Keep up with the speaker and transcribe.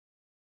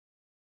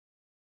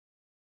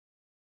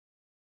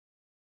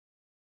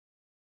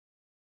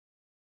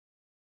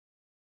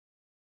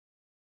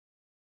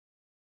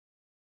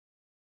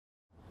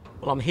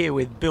Well, I'm here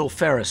with Bill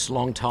Ferris,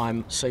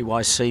 long-time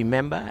CYC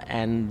member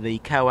and the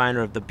co-owner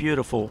of the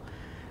beautiful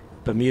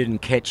Bermudan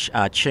ketch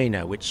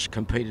Archina, which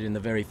competed in the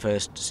very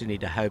first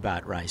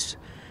Sydney-Hobart race.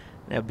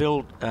 Now,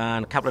 Bill, in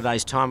a couple of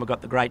days' time, we've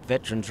got the Great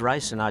Veterans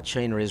Race, and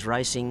Archina is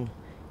racing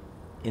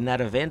in that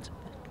event.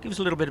 Give us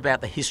a little bit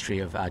about the history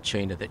of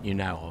Archina that you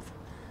know of.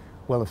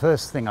 Well, the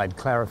first thing I'd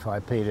clarify,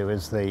 Peter,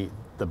 is the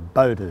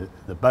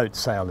boat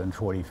sailed in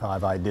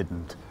 45. I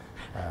didn't.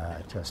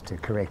 Just to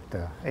correct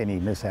any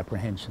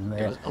misapprehension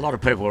there. A lot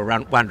of people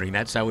were wondering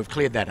that, so we've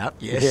cleared that up,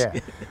 yes. Yeah.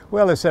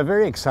 Well, it's a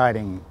very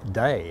exciting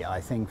day,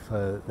 I think,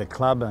 for the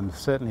club and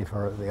certainly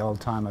for the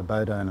old-timer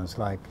boat owners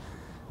like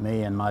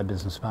me and my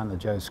business partner,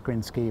 Joe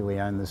Skrinsky. We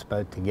own this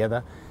boat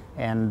together.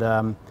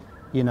 And,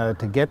 you know,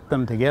 to get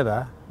them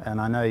together, and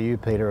I know you,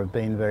 Peter, have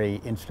been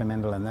very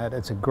instrumental in that,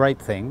 it's a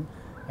great thing.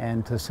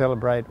 And to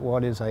celebrate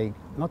what is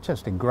not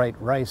just a great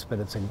race, but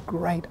it's a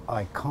great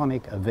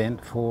iconic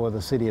event for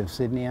the city of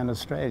Sydney and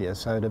Australia.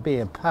 So to be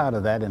a part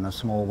of that in a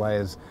small way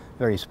is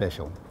very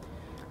special.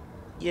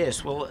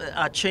 Yes, well,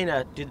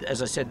 Archina did,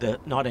 as I said, the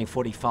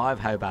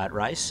 1945 Hobart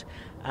race.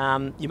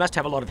 You must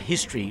have a lot of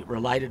history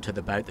related to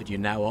the boat that you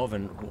know of,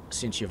 and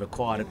since you've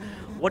acquired it.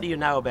 What do you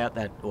know about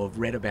that, or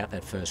read about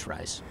that first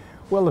race?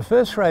 Well, the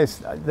first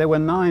race, there were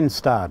 9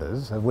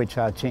 starters, of which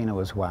Archina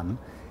was one.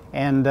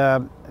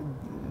 And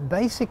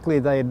basically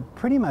they'd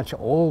pretty much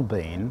all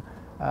been,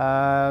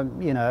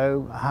 you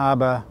know,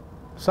 harbour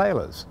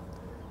sailors.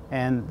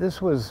 And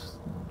this was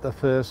the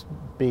first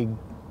big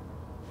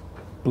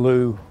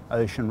blue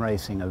ocean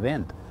racing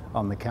event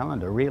on the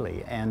calendar,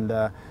 really. And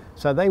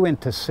so they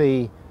went to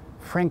sea,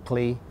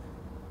 frankly,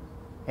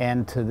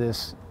 and to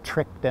this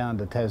trek down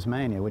to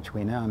Tasmania, which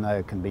we now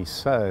know can be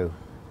so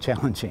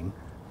challenging,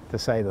 to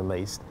say the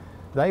least.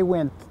 They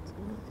went,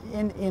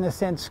 in a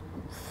sense,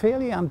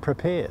 fairly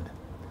unprepared.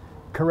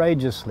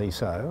 Courageously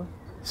so,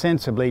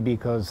 sensibly,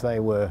 because they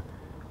were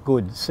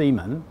good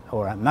seamen,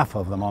 or enough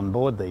of them on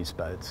board these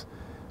boats.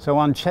 So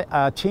on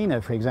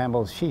Archina, for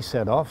example, she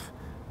set off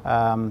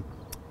and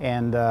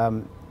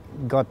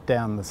got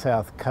down the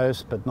south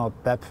coast, but not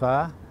that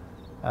far,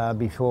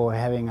 before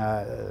having,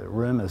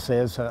 rumour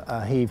says,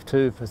 a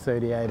heave-to for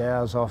 38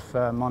 hours off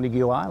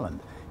Montague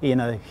Island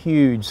in a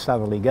huge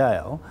southerly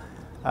gale.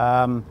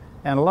 And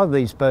a lot of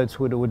these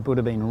boats would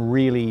have been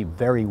really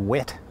very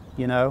wet,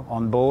 you know,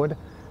 on board.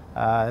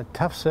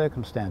 Tough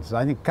circumstances.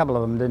 I think a couple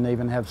of them didn't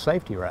even have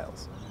safety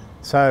rails.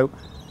 So,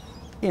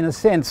 in a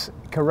sense,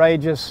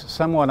 courageous,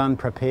 somewhat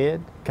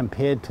unprepared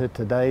compared to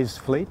today's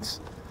fleets,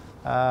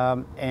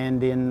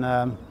 and in,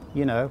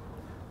 you know,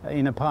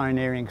 in a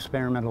pioneering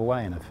experimental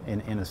way,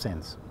 in a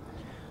sense.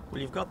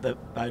 Well, you've got the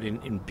boat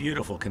in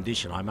beautiful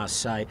condition, I must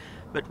say.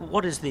 But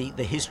what is the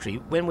history?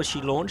 When was she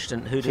launched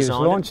and who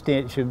designed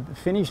it? She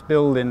finished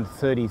build in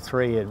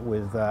 '33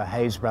 with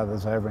Hayes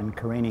Brothers over in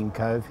Careening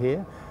Cove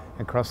here,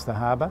 across the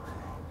harbour,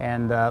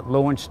 and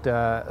launched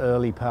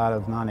early part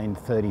of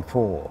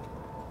 1934.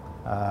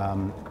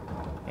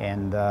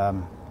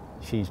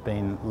 She's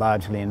been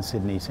largely in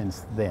Sydney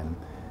since then.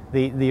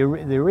 The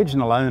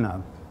original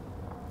owner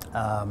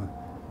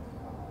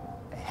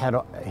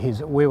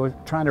we were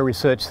trying to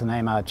research the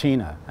name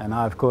Archina, and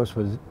I of course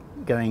was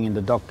going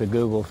into Dr.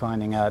 Google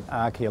finding out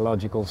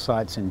archaeological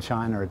sites in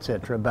China,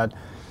 etc. But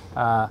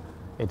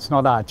it's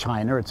not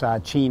Archina, it's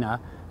Archina,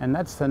 and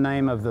that's the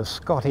name of the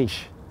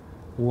Scottish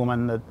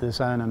woman that this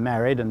owner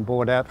married and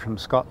bought out from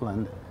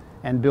Scotland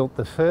and built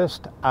the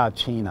first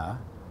Archina.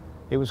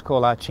 It was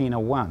called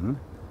Archina 1,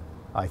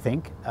 I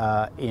think,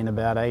 in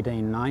about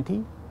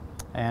 1890,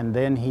 and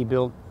then he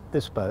built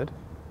this boat,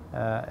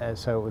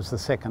 so it was the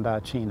second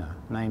Archina,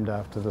 named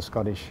after the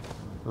Scottish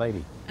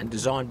lady. And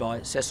designed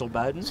by Cecil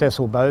Bowden?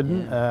 Cecil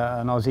Bowden,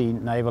 yeah. An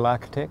Aussie naval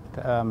architect,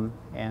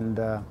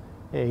 yeah,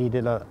 he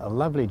did a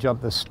lovely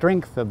job. The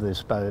strength of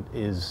this boat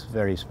is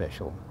very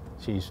special.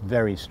 She's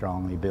very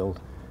strongly built,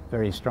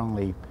 very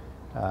strongly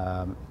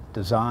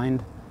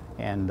designed,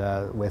 and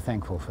we're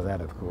thankful for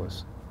that, of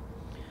course.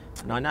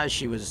 And I know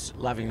she was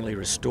lovingly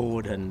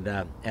restored and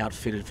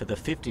outfitted for the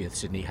 50th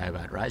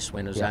Sydney-Hobart race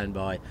when it was Yep. owned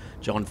by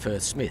John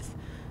Firth Smith.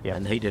 Yep.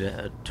 And he did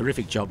a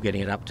terrific job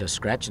getting it up to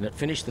scratch, and it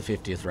finished the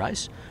 50th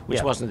race, which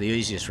Yep. wasn't the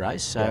easiest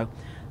race. So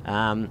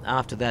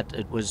after that,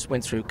 it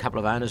went through a couple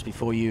of owners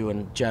before you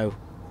and Joe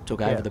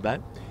took over the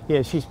boat.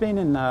 Yeah, she's been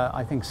in,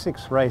 I think,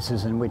 6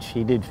 races in which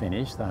she did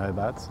finish, the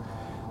Hobarts.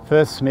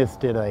 Firth Smith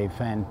did a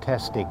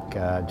fantastic,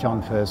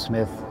 John Firth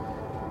Smith,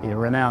 a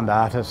renowned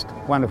artist,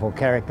 wonderful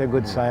character,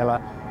 good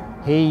sailor.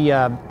 He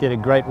did a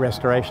great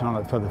restoration on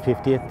it for the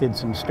 50th, did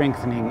some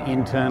strengthening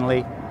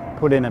internally,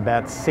 put in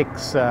about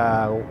 6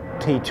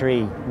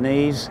 tea-tree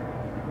knees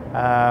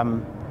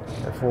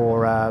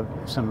for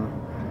some,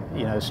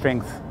 you know,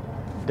 strength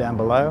down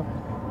below,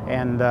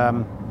 and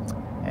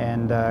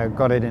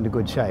got it into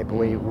good shape.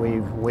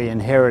 We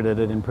inherited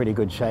it in pretty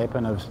good shape,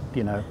 and have,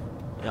 you know.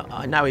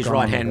 I know his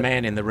right-hand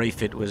man in the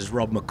refit was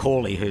Rob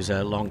McCauley, who's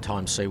a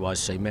long-time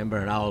CYC member,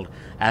 an old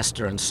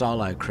Astor and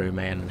Solo crew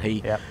man, and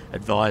he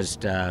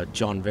advised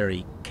John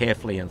very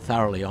carefully and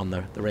thoroughly on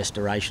the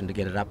restoration to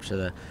get it up to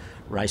the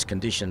race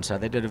conditions. So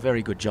they did a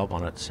very good job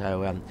on it.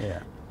 So Yeah.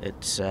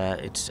 it's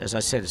as I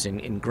said, it's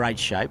in great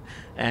shape.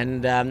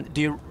 And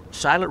do you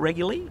sail it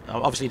regularly?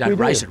 Obviously, you don't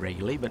race it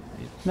regularly, but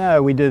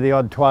No, we do the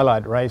odd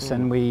twilight race,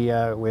 and we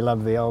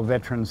love the old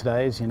veterans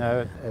days, you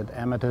know, at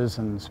amateurs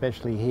and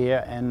especially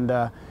here. And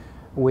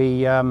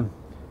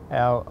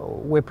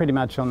we're pretty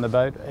much on the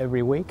boat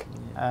every week,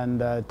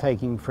 and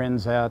taking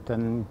friends out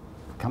and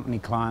company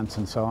clients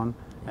and so on,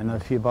 and a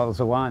few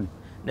bottles of wine.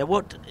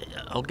 now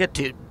I'll get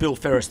to Bill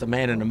Ferris, the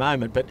man, in a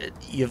moment. But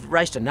you've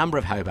raced a number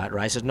of Hobart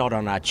races, not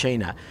on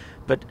Archina,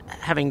 but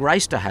having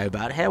raced to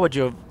Hobart, how would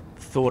you have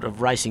thought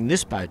of racing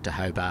this boat to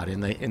Hobart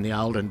in the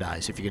olden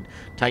days? If you could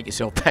take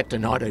yourself back to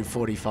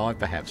 1945,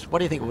 perhaps, what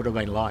do you think it would have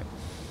been like?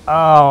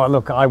 Oh,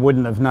 look, I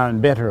wouldn't have known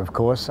better, of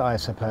course, I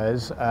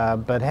suppose.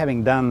 But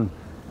having done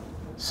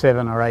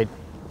 7 or 8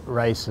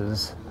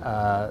 races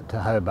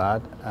to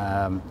Hobart,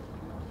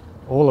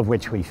 all of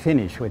which we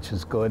finished, which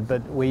is good.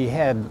 But we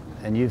had,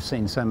 and you've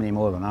seen so many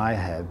more than I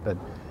have, but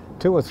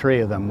 2 or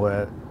 3 of them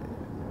were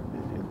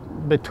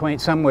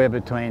somewhere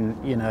between,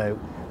 you know,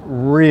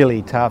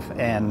 really tough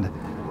and,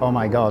 oh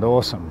my God,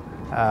 awesome.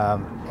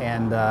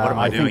 And what am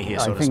I doing here?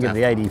 I think of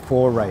the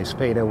 '84 race,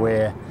 Peter,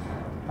 where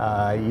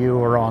you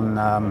were on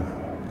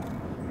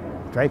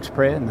Drake's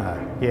Prayer,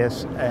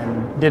 yes,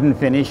 and didn't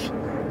finish.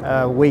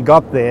 We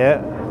got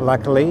there,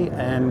 luckily,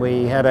 and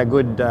we had a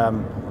good,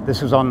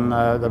 this was on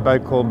the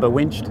boat called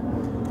Bewinched,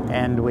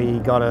 and we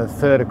got a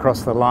 3rd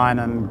across the line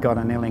and got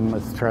an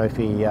Illingworth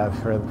trophy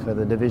for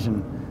the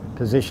division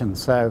position.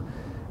 So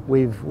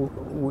we've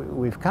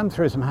come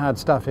through some hard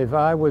stuff. If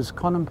I was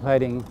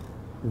contemplating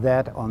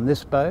that on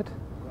this boat,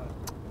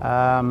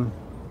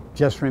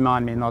 just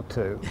remind me not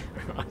to,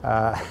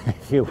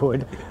 if you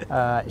would.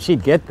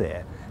 She'd get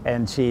there,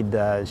 and she'd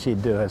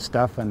do her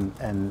stuff,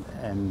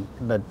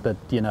 but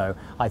you know,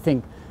 I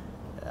think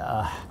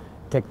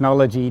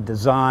technology,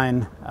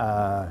 design,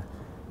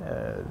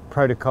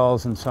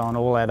 protocols, and so on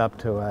all add up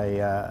to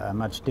a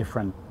much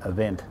different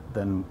event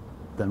than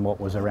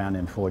what was around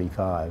in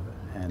 '45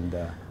 and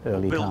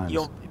early Bill, times.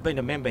 you've been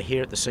a member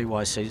here at the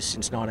CYC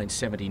since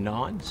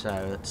 1979, so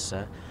it's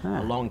a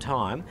long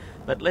time.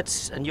 But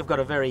and you've got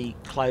a very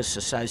close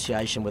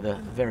association with a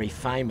very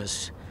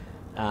famous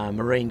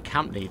marine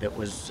company that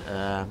was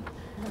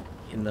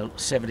in the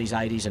 70s,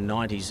 80s and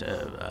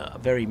 90s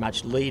very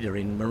much leader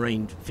in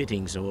marine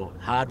fittings or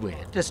hardware.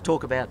 Just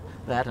talk about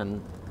that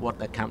and what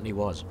that company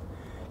was.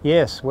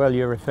 Yes, well,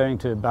 you're referring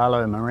to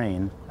Barlow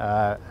Marine,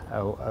 a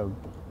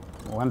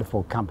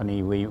wonderful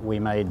company. We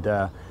made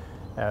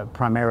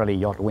primarily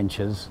yacht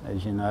winches,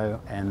 as you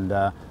know, and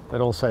but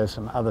also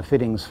some other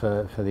fittings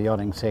for the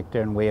yachting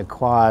sector. And we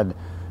acquired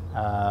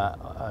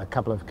a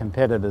couple of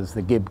competitors,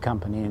 the Gibber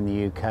company in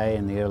the UK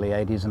in the early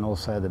 80s, and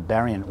also the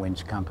Bewinched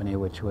Winch company,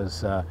 which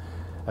was a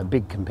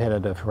big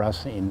competitor for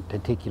us, in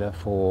particular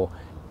for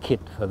kit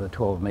for the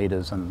 12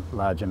 metres and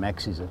larger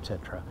maxis,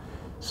 etc.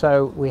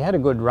 So we had a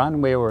good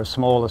run. We were a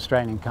small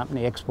Australian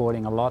company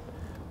exporting a lot,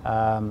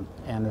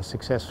 and a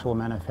successful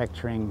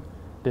manufacturing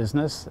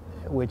business,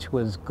 which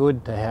was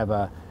good to have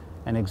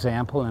an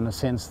example in a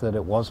sense that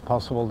it was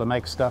possible to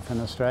make stuff in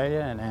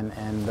Australia,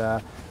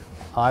 and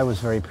I was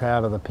very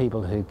proud of the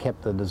people who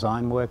kept the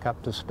design work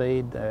up to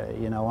speed,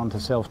 you know, onto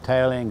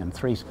self-tailing and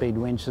 3-speed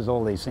winches.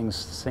 All these things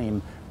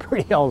seem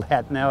pretty old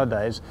hat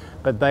nowadays,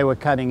 but they were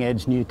cutting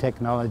edge new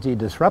technology,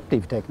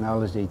 disruptive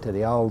technology to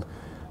the old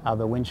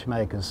other winch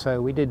makers.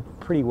 So we did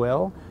pretty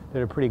well,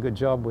 did a pretty good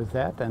job with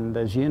that. And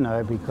as you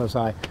know, because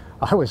I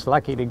was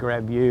lucky to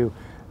grab you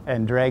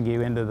and drag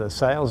you into the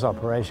sales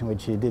operation,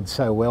 which you did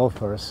so well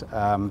for us.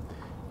 And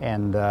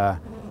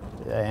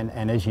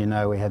as you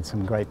know, we had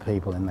some great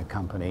people in the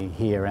company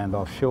here and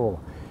offshore.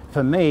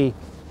 For me,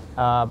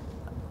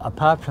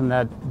 apart from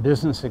that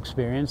business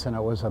experience, and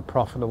it was a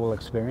profitable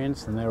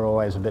experience, and they're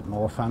always a bit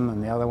more fun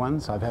than the other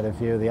ones. I've had a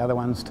few of the other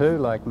ones too,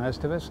 like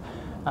most of us.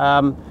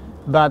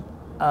 But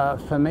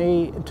for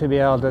me, to be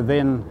able to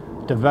then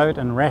devote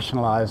and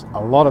rationalise a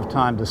lot of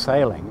time to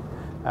sailing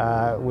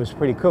was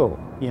pretty cool,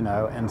 you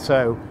know. And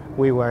so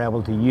we were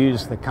able to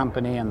use the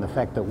company and the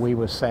fact that we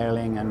were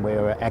sailing and we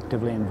were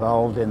actively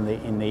involved in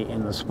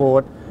the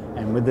sport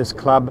and with this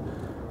club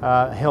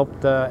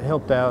helped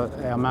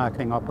our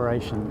marketing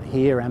operation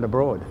here and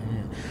abroad.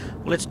 Yeah.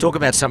 Well, let's talk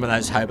about some of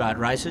those Hobart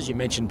races. You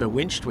mentioned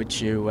Bewinched,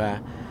 which you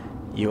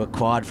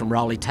acquired from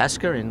Rolly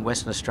Tasker in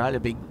Western Australia,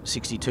 big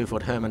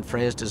 62-foot Herman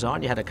Freres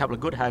design. You had a couple of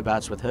good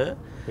Hobarts with her.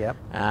 Yep.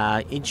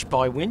 Inch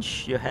by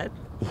Winch you had.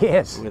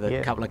 Yes. With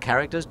a couple of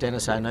characters,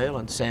 Dennis O'Neill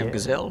and Sam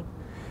Gazelle.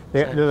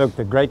 Look,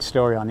 the great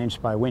story on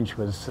Inch by Winch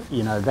was,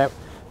 you know, that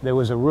there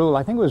was a rule,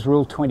 I think it was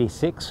Rule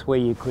 26, where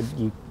you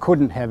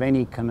couldn't have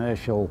any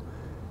commercial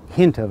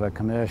hint of a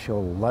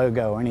commercial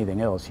logo or anything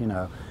else, you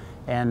know,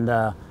 and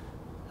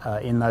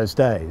in those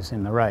days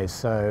in the race.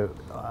 So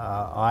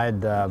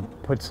I'd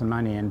put some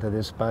money into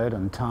this boat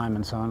and time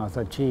and so on. I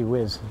thought, gee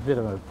whiz, a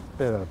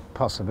bit of a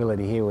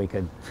possibility here, we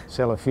could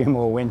sell a few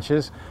more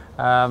winches.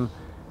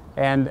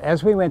 And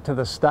as we went to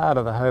the start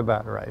of the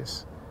Hobart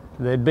race,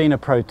 there'd been a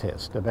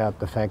protest about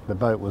the fact the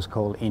boat was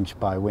called Inch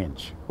by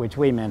Winch, which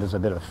we meant as a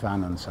bit of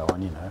fun and so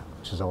on, you know,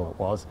 which is all it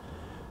was.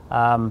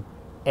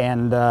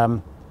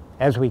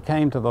 As we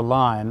came to the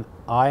line,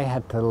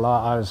 I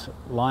was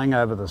lying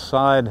over the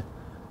side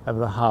of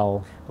the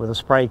hull with a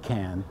spray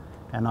can,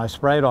 and I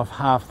sprayed off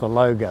half the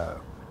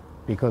logo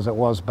because it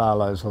was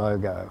Barlow's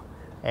logo,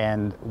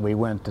 and we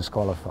weren't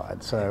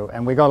disqualified. So,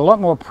 and we got a lot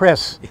more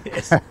press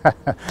Yes.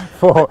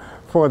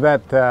 for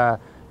that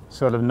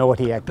sort of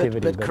naughty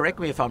activity. But correct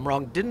me if I'm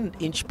wrong, didn't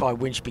Inch by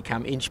Winch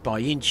become Inch by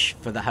Inch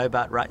for the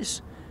Hobart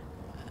race?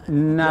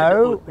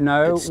 No,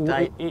 no.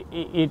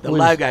 The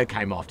logo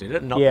came off, did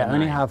it? Not yeah, the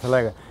only name. half the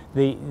logo.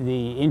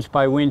 The Inch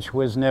by Winch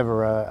was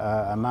never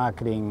a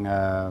marketing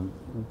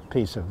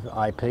piece of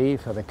IP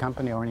for the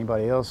company or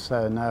anybody else,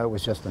 so no, it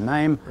was just a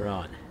name.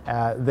 Right.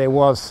 There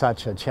was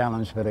such a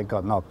challenge, but it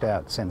got knocked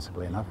out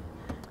sensibly enough.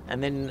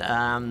 And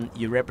then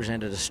you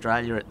represented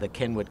Australia at the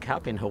Kenwood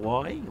Cup in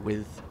Hawaii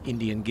with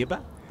Indian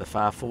Gibber, the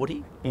Far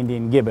 40.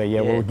 Indian Gibber,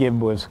 yeah. Well,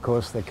 Gibber was, of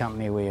course, the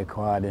company we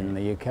acquired in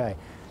the UK.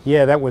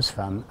 Yeah, that was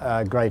fun,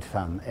 great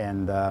fun.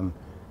 And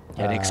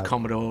you had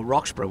ex-Commodore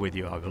Roxburgh with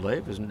you, I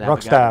believe, isn't that?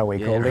 Rockstar, we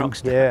called him.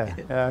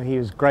 Rockstar. Yeah, he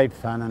was great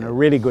fun and a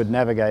really good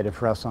navigator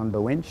for us on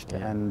Bewinched.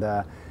 Yeah. And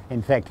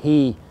in fact,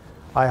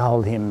 I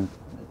hold him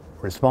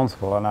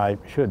responsible, and I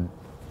should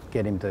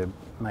get him to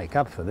make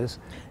up for this,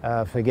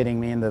 for getting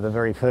me into the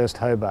very first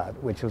Hobart,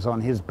 which was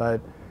on his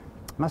boat.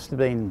 Must have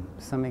been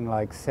something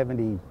like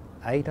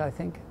 78, I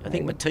think. I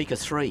think Matika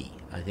 3,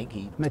 I think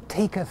he...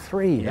 Matika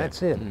 3, Yeah.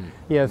 that's it.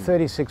 Yeah,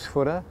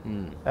 36-footer.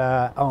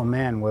 Oh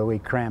man, were we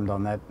crammed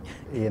on that,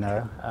 you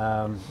know.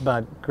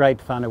 But great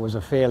fun. It was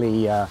a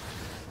fairly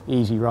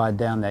easy ride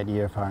down that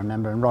year, if I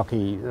remember. And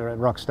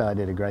Rockstar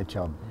did a great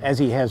job, as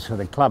he has for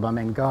the club. I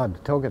mean,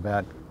 God, talk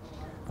about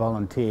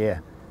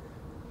volunteer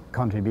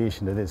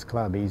contribution to this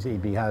club.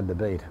 He'd be hard to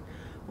beat.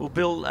 Well,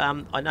 Bill,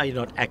 I know you're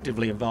not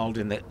actively involved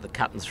in the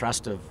cut and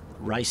thrust of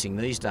racing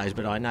these days,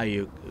 but I know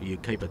you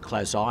keep a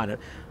close eye on it.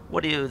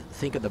 What do you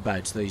think of the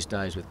boats these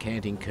days with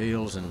canting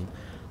keels and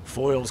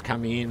foils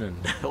coming in and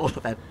all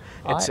of that?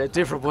 It's a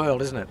different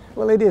world, isn't it?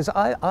 Well, it is.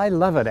 I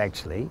love it,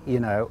 actually,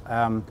 you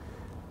know,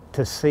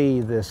 to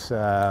see this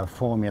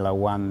Formula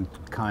One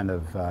kind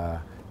of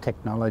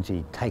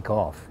technology take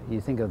off. You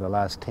think of the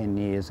last 10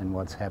 years and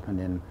what's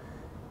happened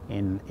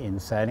in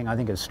sailing. I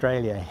think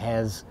Australia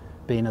has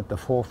been at the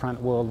forefront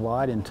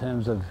worldwide in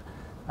terms of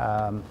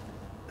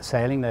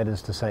sailing, that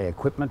is to say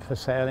equipment for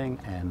sailing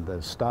and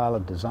the style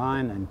of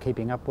design and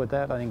keeping up with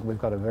that. I think we've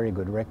got a very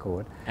good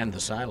record. And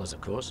the sailors,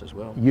 of course, as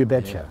well. You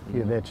betcha,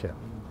 you betcha.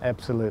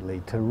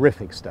 Absolutely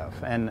terrific stuff.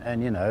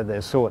 And you know,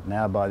 they're sought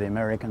now by the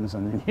Americans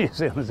and the New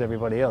Zealanders,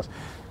 everybody else.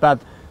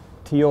 But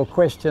to your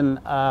question,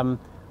 I'm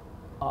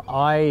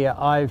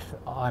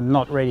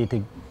not ready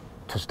to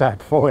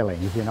start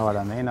foiling, if you know what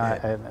I mean.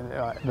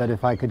 But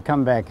if I could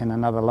come back in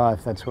another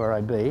life, that's where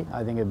I'd be.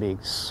 I think it'd be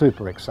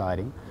super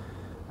exciting.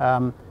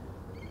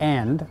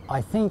 And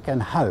I think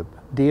and hope,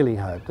 dearly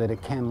hope, that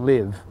it can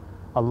live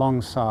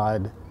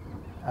alongside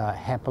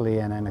happily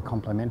and in a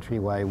complementary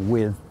way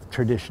with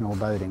traditional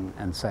boating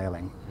and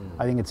sailing.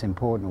 I think it's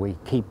important we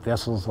keep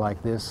vessels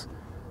like this,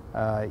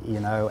 you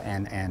know,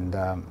 and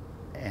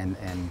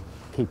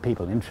keep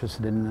people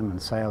interested in them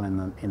and sail in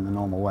the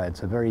normal way.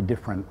 It's a very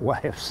different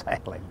way of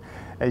sailing,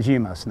 as you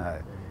must know.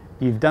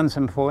 You've done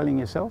some foiling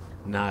yourself?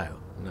 No.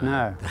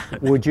 No.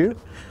 Would you?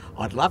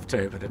 I'd love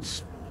to, but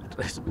it's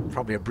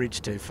probably a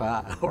bridge too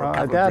far. Or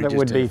I doubt it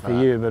would be for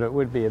you, but it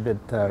would be a bit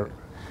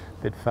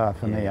far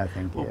for me, I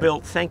think. Well, yeah. Bill,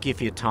 thank you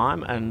for your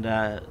time, and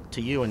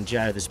to you and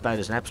Joe, this boat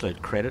is an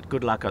absolute credit.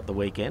 Good luck at the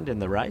weekend in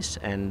the race,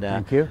 and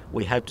Thank you.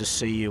 We hope to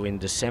see you in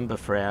December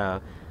for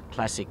our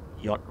classic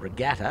yacht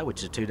regatta,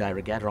 which is a 2-day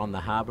regatta on the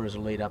harbour as a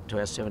lead up to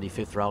our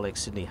 75th Rolex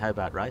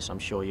Sydney-Hobart race. I'm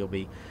sure you'll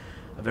be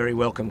a very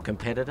welcome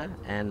competitor,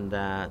 and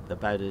the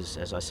boat is,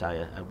 as I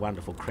say, a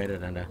wonderful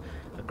credit and a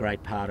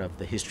great part of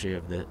the history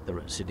of the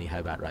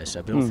Sydney-Hobart race.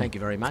 So, Bill, thank you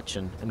very much,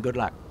 and good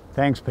luck.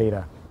 Thanks,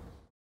 Peter.